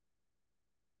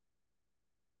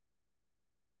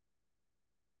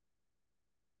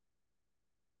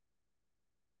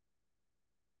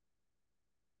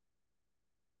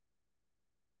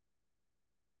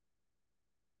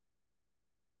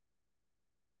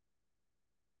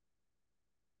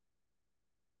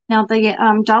 Now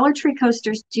the Dollar Tree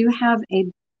coasters do have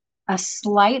a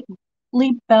slightly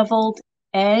beveled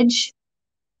edge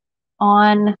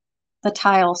on the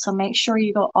tile. So make sure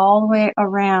you go all the way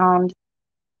around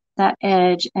that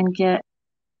edge and get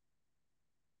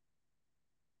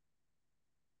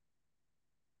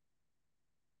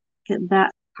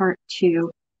that part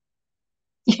too.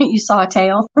 You saw a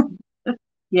tail?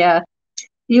 Yeah,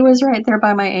 he was right there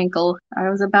by my ankle. I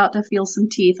was about to feel some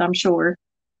teeth, I'm sure.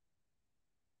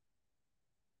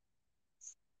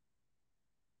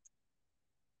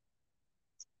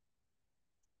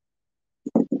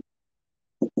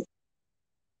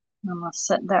 I'm gonna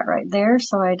set that right there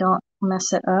so I don't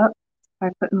mess it up by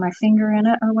putting my finger in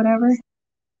it or whatever.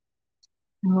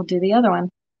 And we'll do the other one.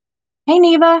 Hey,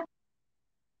 Neva!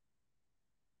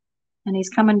 And he's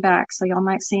coming back, so y'all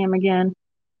might see him again.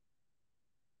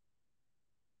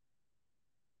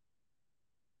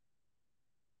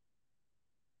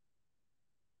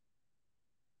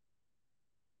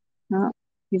 No,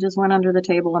 he just went under the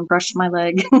table and brushed my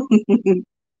leg.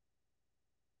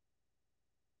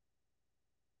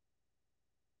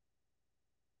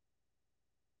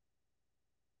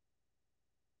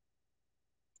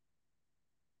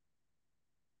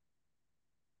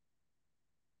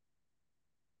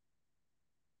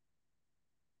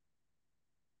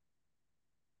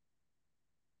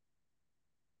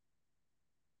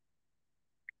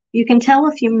 You can tell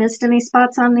if you missed any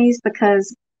spots on these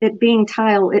because it being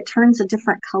tile, it turns a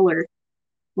different color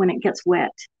when it gets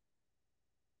wet.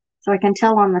 So I can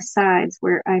tell on the sides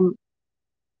where I'm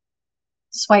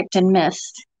swiped and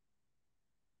missed.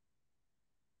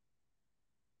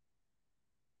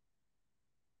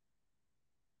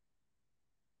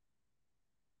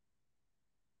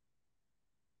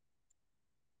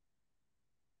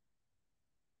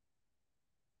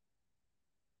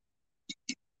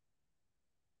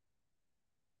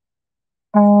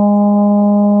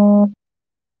 All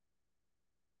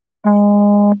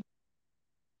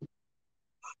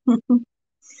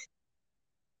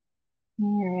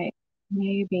right,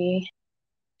 maybe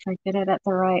if I get it at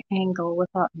the right angle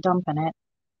without dumping it.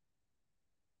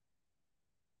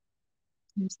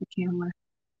 Here's the camera.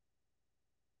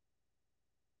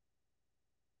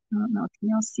 I don't know. Can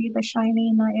y'all see the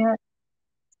shiny? Not yet.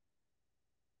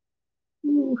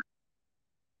 Ooh.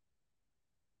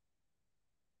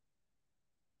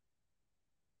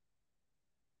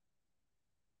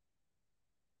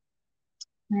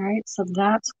 All right, so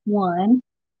that's one.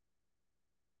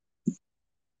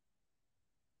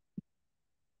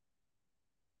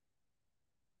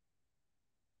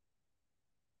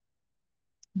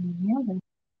 And the other.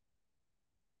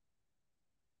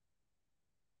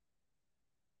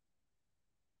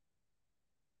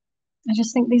 I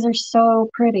just think these are so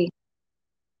pretty.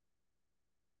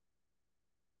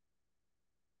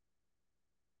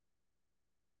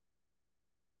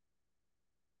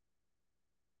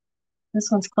 This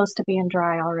one's close to being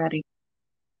dry already.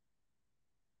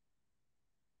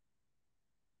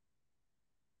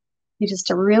 You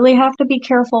just really have to be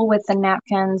careful with the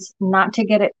napkins, not to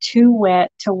get it too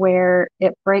wet to where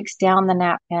it breaks down the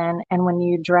napkin. And when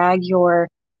you drag your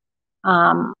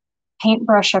um,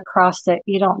 paintbrush across it,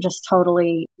 you don't just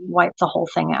totally wipe the whole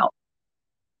thing out,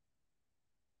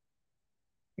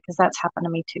 because that's happened to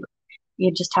me too.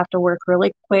 You just have to work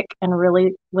really quick and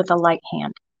really with a light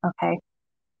hand. Okay.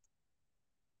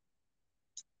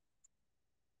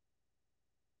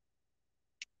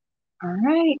 All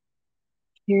right.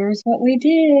 Here's what we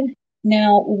did.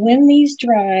 Now, when these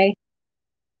dry,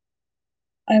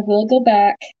 I will go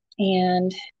back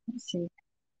and let's see.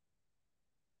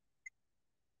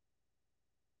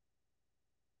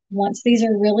 Once these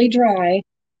are really dry,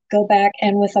 go back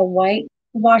and with a white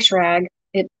wash rag,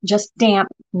 it just damp,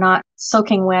 not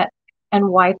soaking wet, and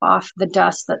wipe off the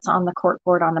dust that's on the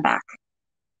corkboard on the back.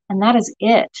 And that is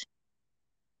it.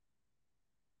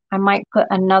 I might put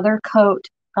another coat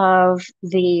of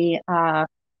the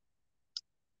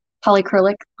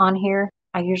polyacrylic on here.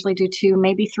 I usually do two,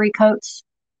 maybe three coats,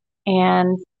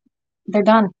 and they're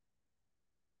done.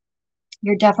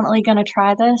 You're definitely going to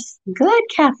try this. Good,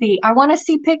 Kathy. I want to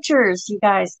see pictures, you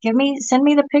guys. Send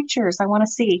me the pictures. I want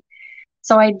to see.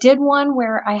 So I did one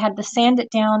where I had to sand it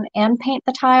down and paint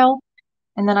the tile.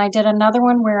 And then I did another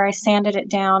one where I sanded it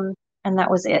down and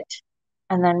that was it.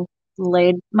 And then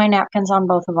laid my napkins on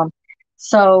both of them.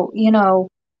 So,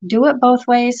 do it both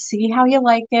ways. See how you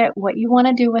like it, what you want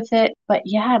to do with it. But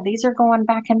yeah, these are going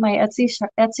back in my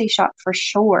Etsy shop for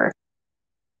sure,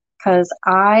 because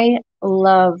I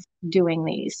love doing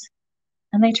these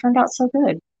and they turned out so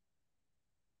good.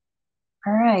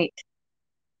 All right.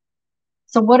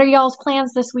 So what are y'all's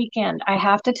plans this weekend? I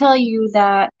have to tell you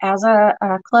that as a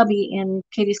clubby in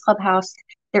Katie's Clubhouse,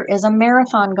 there is a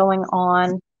marathon going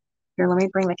on. Here, let me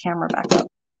bring the camera back up.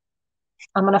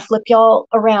 I'm going to flip y'all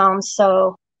around.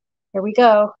 So here we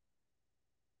go.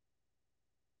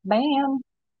 Bam.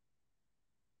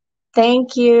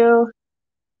 Thank you.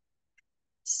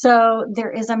 So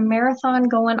there is a marathon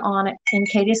going on in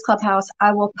Katie's Clubhouse.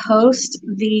 I will post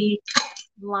the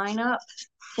lineup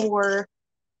for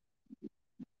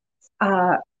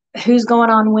uh, who's going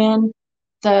on when.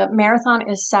 The marathon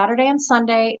is Saturday and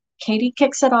Sunday. Katie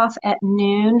kicks it off at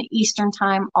noon Eastern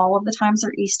time. All of the times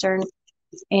are Eastern.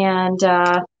 And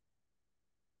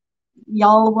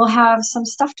y'all will have some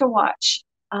stuff to watch.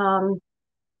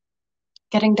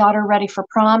 Getting daughter ready for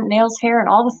prom, nails, hair, and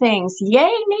all the things.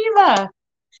 Yay, Neva!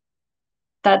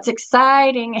 That's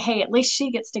exciting. Hey, at least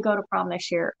she gets to go to prom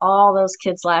this year. All those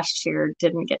kids last year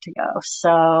didn't get to go.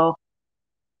 So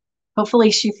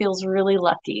hopefully she feels really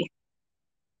lucky.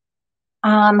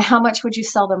 How much would you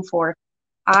sell them for?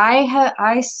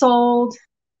 I sold,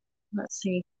 let's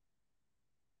see,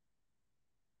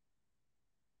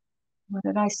 what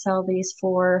did I sell these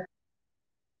for?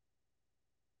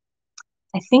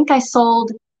 I think I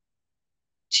sold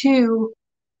two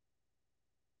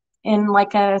in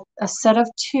like a set of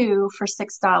two for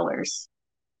 $6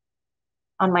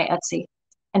 on my Etsy.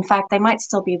 In fact, they might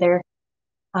still be there.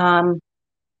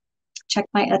 Check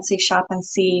my Etsy shop and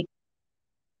see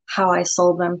how I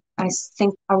sold them. I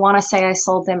want to say I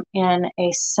sold them in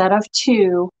a set of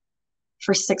two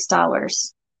for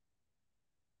 $6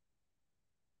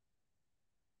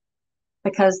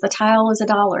 because the tile is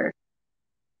 $1.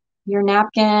 Your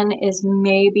napkin is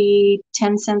maybe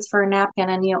 10 cents for a napkin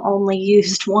and you only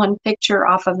used one picture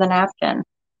off of the napkin.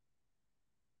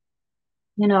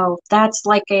 That's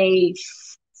like a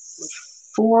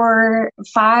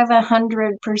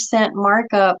 500%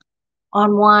 markup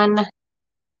on one,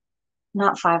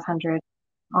 not 500,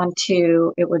 on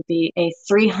two, it would be a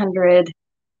 300%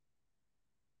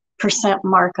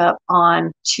 markup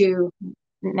on two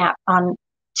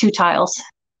tiles.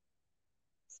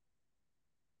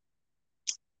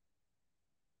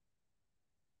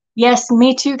 Yes,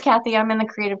 me too, Kathy. I'm in the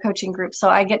creative coaching group, so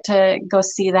I get to go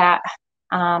see that.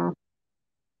 Um,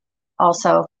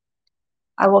 also,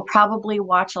 I will probably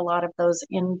watch a lot of those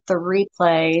in the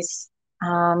replays,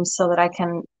 so that I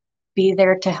can be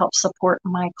there to help support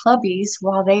my clubbies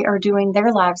while they are doing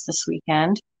their lives this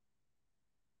weekend.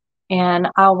 And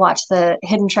I'll watch the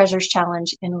Hidden Treasures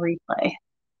Challenge in replay.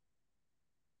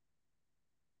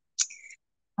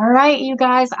 All right, you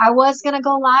guys, I was going to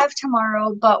go live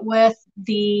tomorrow, but with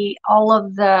all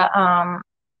of the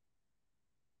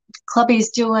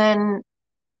clubbies doing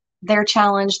their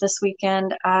challenge this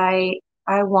weekend, I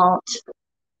won't.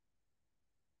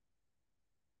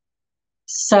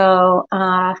 So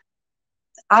I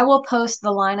will post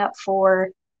the lineup for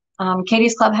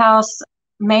Katie's Clubhouse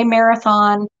May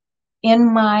Marathon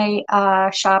in my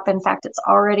shop. In fact, it's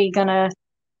already going to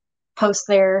post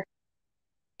there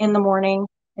in the morning.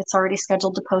 It's already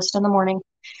scheduled to post in the morning.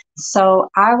 So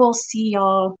I will see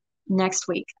y'all next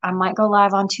week. I might go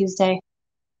live on Tuesday.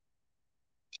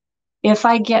 If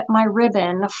I get my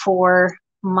ribbon for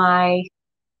my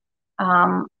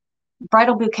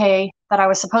bridal bouquet that I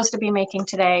was supposed to be making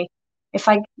today, if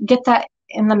I get that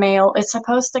in the mail, it was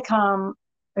supposed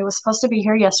to be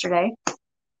here yesterday.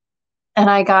 And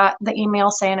I got the email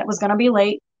saying it was going to be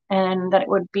late and that it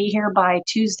would be here by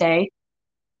Tuesday.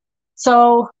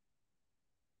 So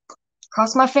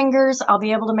cross my fingers, I'll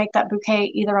be able to make that bouquet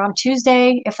either on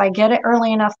Tuesday if I get it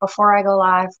early enough before I go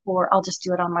live, or I'll just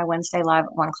do it on my Wednesday live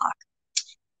at 1 o'clock.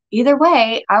 Either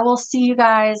way, I will see you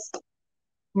guys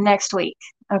next week.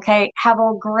 Okay. Have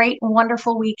a great,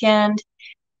 wonderful weekend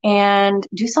and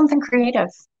do something creative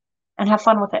and have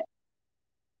fun with it.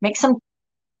 Make some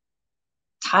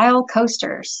tile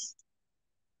coasters.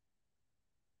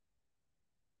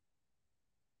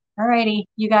 All righty.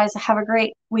 You guys have a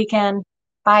great weekend.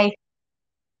 Bye.